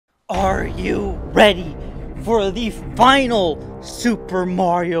Are you ready for the final Super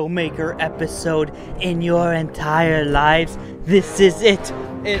Mario Maker episode in your entire lives? This is it.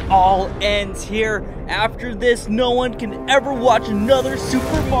 It all ends here. After this, no one can ever watch another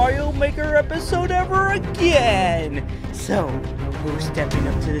Super Mario Maker episode ever again. So, who's stepping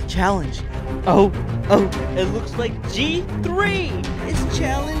up to the challenge? Oh, it looks like G3 is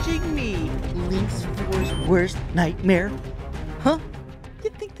challenging me. Link's 4's worst nightmare. Huh? You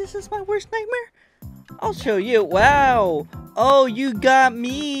think this is my worst nightmare? I'll show you. Wow. Oh, you got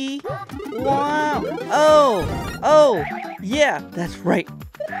me. Wow. Oh, yeah, that's right.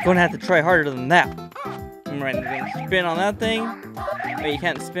 Gonna have to try harder than that. I'm ready to spin on that thing. Wait, you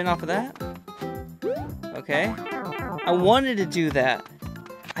can't spin off of that? Okay. I wanted to do that.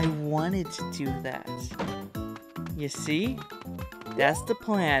 You see? That's the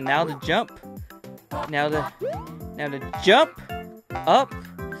plan. Now to jump. Now to jump up.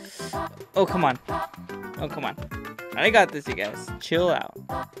 Oh, come on. I got this, you guys. Chill out.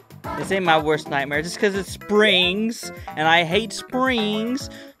 This ain't my worst nightmare. Just because it springs, and I hate springs,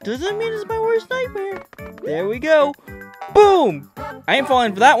 doesn't mean it's my worst nightmare. There we go. Boom! I ain't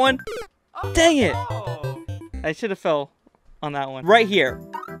falling for that one. Dang it. I should have fell on that one. Right here.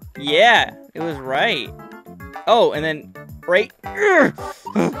 Yeah, it was right. Oh, and then right.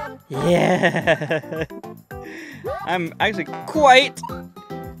 Yeah. I'm actually quite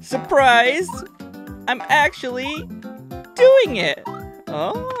surprised. I'm actually doing it.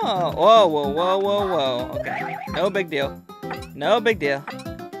 Oh, whoa. Okay, no big deal.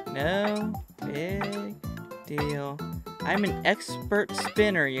 I'm an expert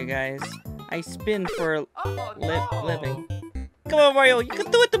spinner, you guys. I spin for a living. Come on, Mario. You can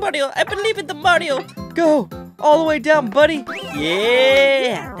do it, Mario. I believe in the Mario. Go all the way down, buddy.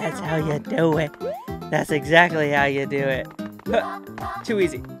 Yeah, that's how you do it. That's exactly how you do it. Huh. Too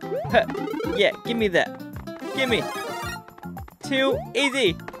easy. Huh. Yeah, give me that. Give me. Too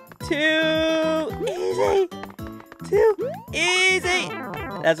easy.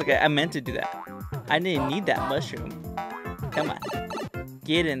 That's okay. I meant to do that. I didn't need that mushroom. Come on.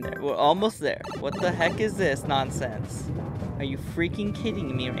 Get in there. We're almost there. What the heck is this nonsense? Are you freaking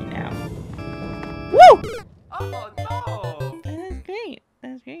kidding me right now? Woo! Oh, no!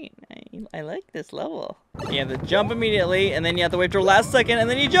 That's great. I like this level. You have to jump immediately, and then you have to wait till the last second, and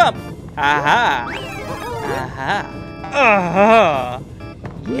then you jump. Aha!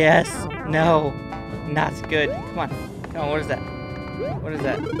 Yes. No. Not good. Come on. What is that?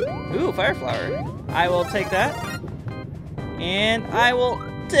 Ooh, fire flower. I will take that. And I will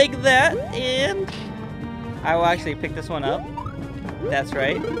take that. And I will actually pick this one up. That's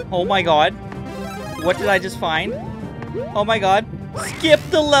right. Oh my god. What did I just find? Oh my god. Skip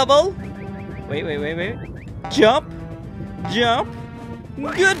the level. Wait. Jump.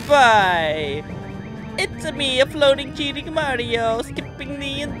 Goodbye. It's me, a floating cheating Mario, skipping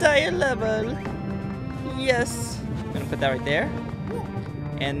the entire level. Yes. I'm gonna put that right there.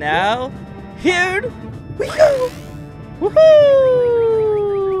 And now, here we go. Woohoo!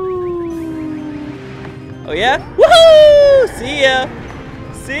 Oh yeah? Woohoo! See ya.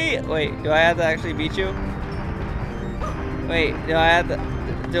 Wait, do I have to actually beat you? Wait, do I have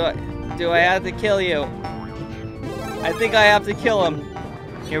to kill you? I think I have to kill him.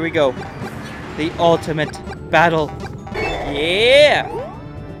 Here we go. The ultimate battle. Yeah!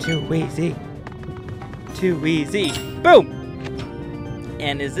 Too easy. Boom!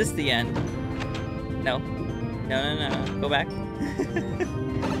 And is this the end? No. Go back.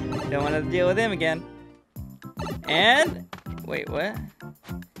 Don't want to deal with him again. And wait, what?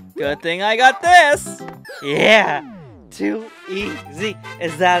 Good thing I got this. Yeah. Too easy.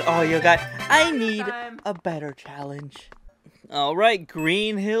 Is that all you got? I need a better challenge. Alright,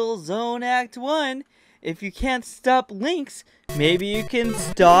 Green Hill Zone Act 1. If you can't stop LiNX, maybe you can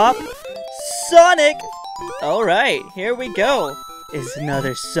stop Sonic. Alright, here we go. It's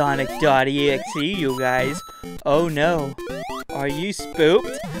another Sonic.exe, you guys. Oh no. Are you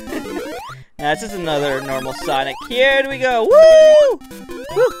spooked? That's just another normal Sonic. Here we go. Woo!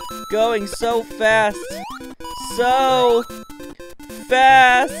 Woo! Going so fast. So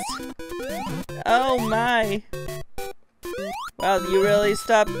fast. Oh my. Wow, you really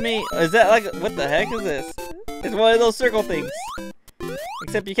stopped me. Is that like, what the heck is this? It's one of those circle things.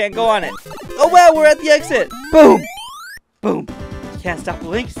 Except you can't go on it. Oh wow, we're at the exit. Boom. You can't stop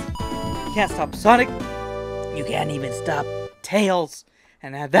LiNX. You can't stop Sonic. You can't even stop Tails.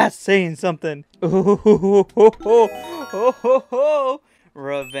 And that's saying something.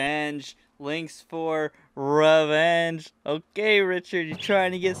 Revenge. LiNX for revenge. Okay, Richard, you're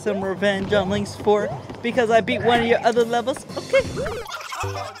trying to get some revenge on LiNX 4 because I beat one of your other levels? Okay.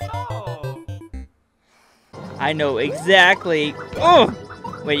 I know exactly. Oh!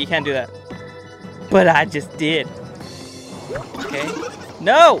 Wait, you can't do that. But I just did. Okay.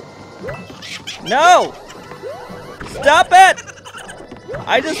 No! No! Stop it!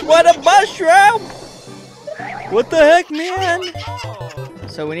 I just want a mushroom! What the heck, man?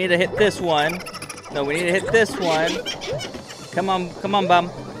 So we need to hit this one. No, we need to hit this one. Come on,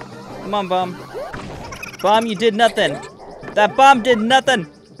 Bum. Come on, Bum. Bum, you did nothing. That bomb did nothing.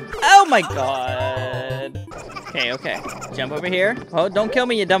 Oh my god. Okay, okay. Jump over here. Oh, don't kill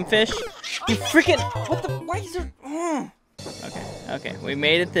me, you dumb fish. You freaking... What the... Why is there... Okay, okay. We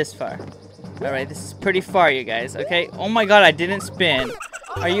made it this far. Alright, this is pretty far, you guys. Okay? Oh my god, I didn't spin.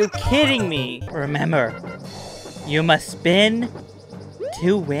 Are you kidding me? Remember, you must spin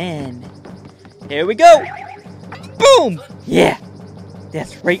to win. Here we go. Boom! Yeah.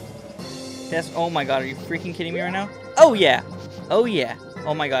 That's right. That's... Oh my god, are you freaking kidding me right now? Oh yeah. Oh yeah.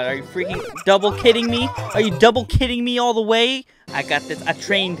 Oh my god, are you freaking double kidding me? Are you double kidding me all the way? I got this. I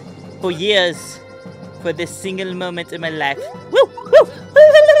trained for years for this single moment in my life. Woo! Woo!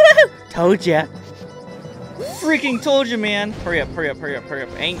 Told ya. Freaking told you, man. Hurry up, hurry up, hurry up, hurry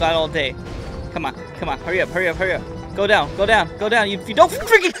up. I ain't got all day. Come on, come on. Hurry up, hurry up, hurry up. Go down, go down, go down. If you don't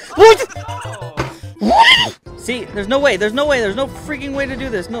freaking... See, there's no way, there's no way, there's no freaking way to do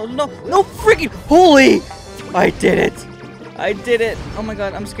this. No freaking... Holy! I did it. I did it. Oh my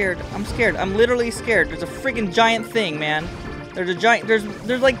god, I'm scared. I'm scared. I'm literally scared. There's a freaking giant thing, man. There's a giant... There's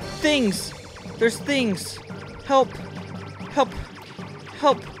like things. There's things. Help. Help.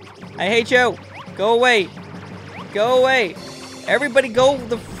 Help. I hate you. Go away. Go away. Everybody go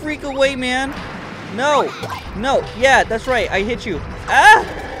the freak away, man. No. No. Yeah, that's right. I hit you. Ah!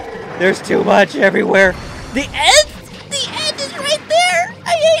 There's too much everywhere. The end? The end is right there.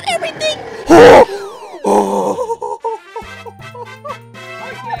 I hate everything.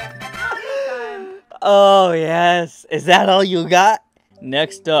 Oh, yes. Is that all you got?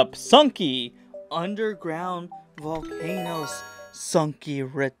 Next up, Sunky. Underground volcanoes. Sunky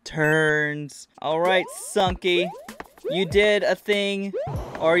returns. Alright, Sunky. You did a thing,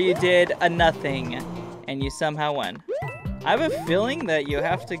 or you did a nothing, and you somehow won. I have a feeling that you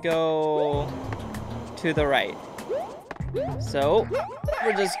have to go to the right. So,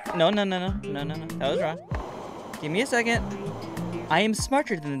 we're just... No. That was wrong. Give me a second. I am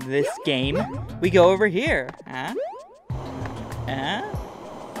smarter than this game. We go over here. Huh? Huh?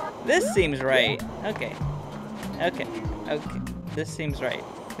 This seems right. Okay. Okay. Okay. This seems right.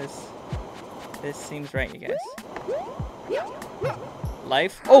 This seems right, you guys.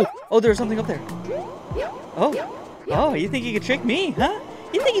 Life. Oh, there's something up there. Oh, you think you could trick me, huh?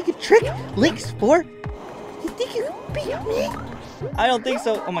 You think you could trick LiNX 4? You think you could beat me? I don't think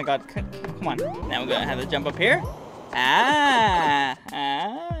so. Oh my god, come on. Now we're gonna have to jump up here. I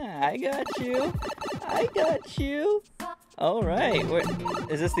got you. I got you. All right.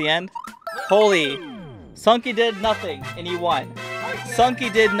 Is this the end? Holy. Sunky did nothing, and he won. Sunky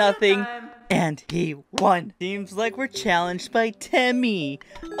did nothing, and he won. Seems like we're challenged by Temmie.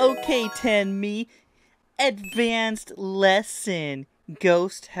 Okay, Temmie. Advanced lesson.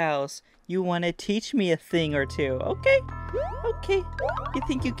 Ghost house. You want to teach me a thing or two. Okay. Okay. You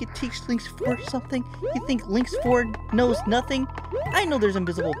think you could teach LiNX 4 something? You think LiNX 4 knows nothing? I know there's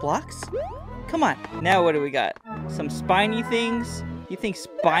invisible blocks. Come on. Now what do we got? Some spiny things? You think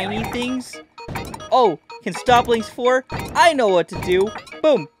spiny things? Oh, can stop LiNX 4? I know what to do.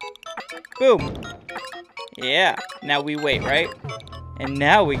 Boom. Boom. Yeah. Now we wait, right? And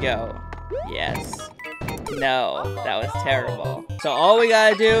now we go. Yes. No, that was terrible. So all we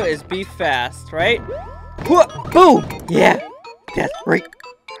gotta do is be fast, right? Boom! Yeah, that's right.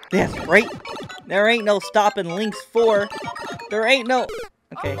 That's right. There ain't no stopping LiNX 4. There ain't no...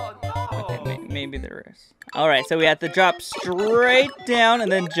 Okay. Okay, maybe there is. Alright, so we have to drop straight down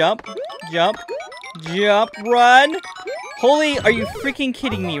and then jump, jump, jump, run. Holy, are you freaking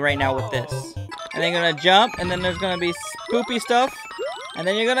kidding me right now with this? And then you're gonna jump, and then there's gonna be spoopy stuff. And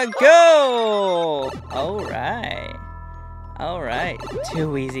then you're gonna go! Alright. Alright.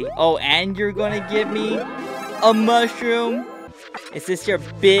 Too easy. Oh, and you're gonna give me a mushroom? Is this your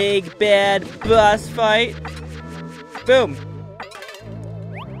big, bad boss fight? Boom.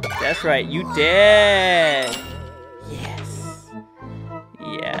 That's right, you did! Yes.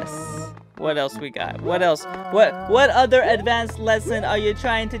 Yes. What else we got? What else? What other advanced lesson are you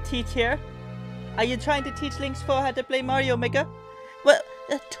trying to teach here? Are you trying to teach LiNX 4 how to play Mario Maker? Well,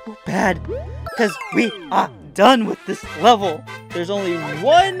 that's too bad, because we are done with this level. There's only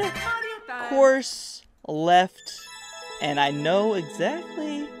one course left, and I know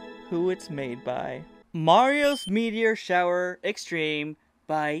exactly who it's made by. Mario's Meteor Shower Extreme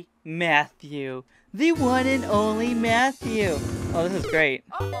by Matthew. The one and only Matthew. Oh, this is great.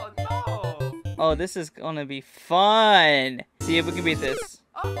 Oh no! Oh, this is gonna be fun. See if we can beat this.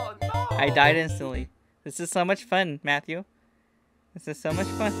 Oh no! I died instantly. This is so much fun, Matthew. This is so much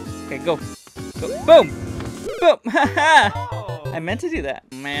fun. Okay, go. Go. Boom! Boom! Haha! Oh. I meant to do that.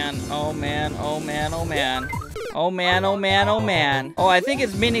 Man, oh man, oh man, oh man. Oh man, oh man, oh man. Oh, I think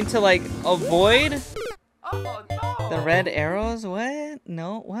it's meaning to like avoid Oh no! the red arrows. What?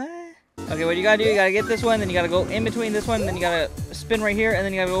 No, what? Okay, what you gotta do, you gotta get this one, then you gotta go in between this one, then you gotta spin right here, and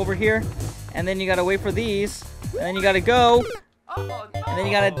then you gotta go over here, and then you gotta wait for these, and then you gotta go, Oh no! and then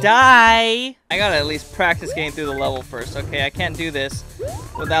you gotta die. I gotta at least practice getting through the level first, okay? I can't do this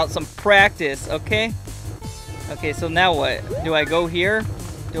without some practice, okay? Okay, so now what? Do I go here?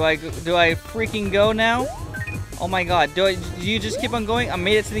 Do I freaking go now? Oh my god, do you just keep on going? I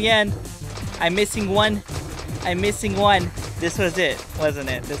made it to the end. I'm missing one. I'm missing one. This was it, wasn't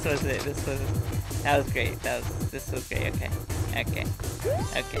it? This was it. That was great. This was great. Okay. Okay.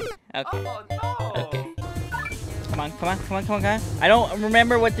 Okay. Okay. Oh no! Okay. Come on, come on, come on, come on, come on. I don't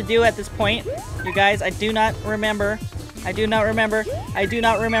remember what to do at this point. You guys, I do not remember. I do not remember. I do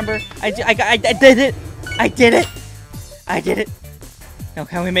not remember. I did it. I did it. I did it. Now,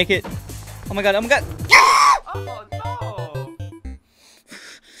 can we make it? Oh my god, oh my god. Oh no!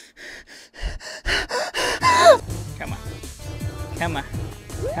 Come on. Come on.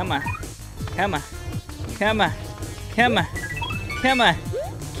 Come on. Come on. Come on. Come on. Come on.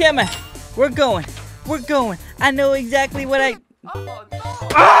 Come on. We're going. We're going. I know exactly what I... Oh no!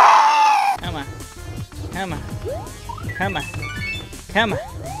 Come on. Come on. Come on. Come on.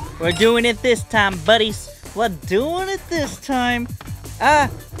 We're doing it this time, buddies. We're doing it this time. Yeah!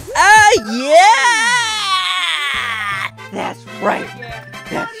 That's right.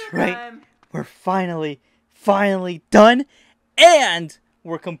 That's right. We're finally done. And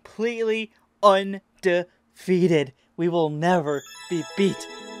we're completely undefeated. We will never be beat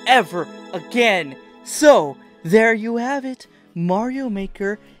ever again. So, there you have it. Mario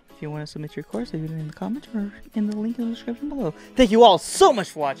Maker. If you want to submit your course, leave it in the comments or in the link in the description below. Thank you all so much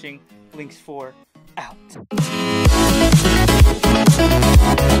for watching. Links 4 out.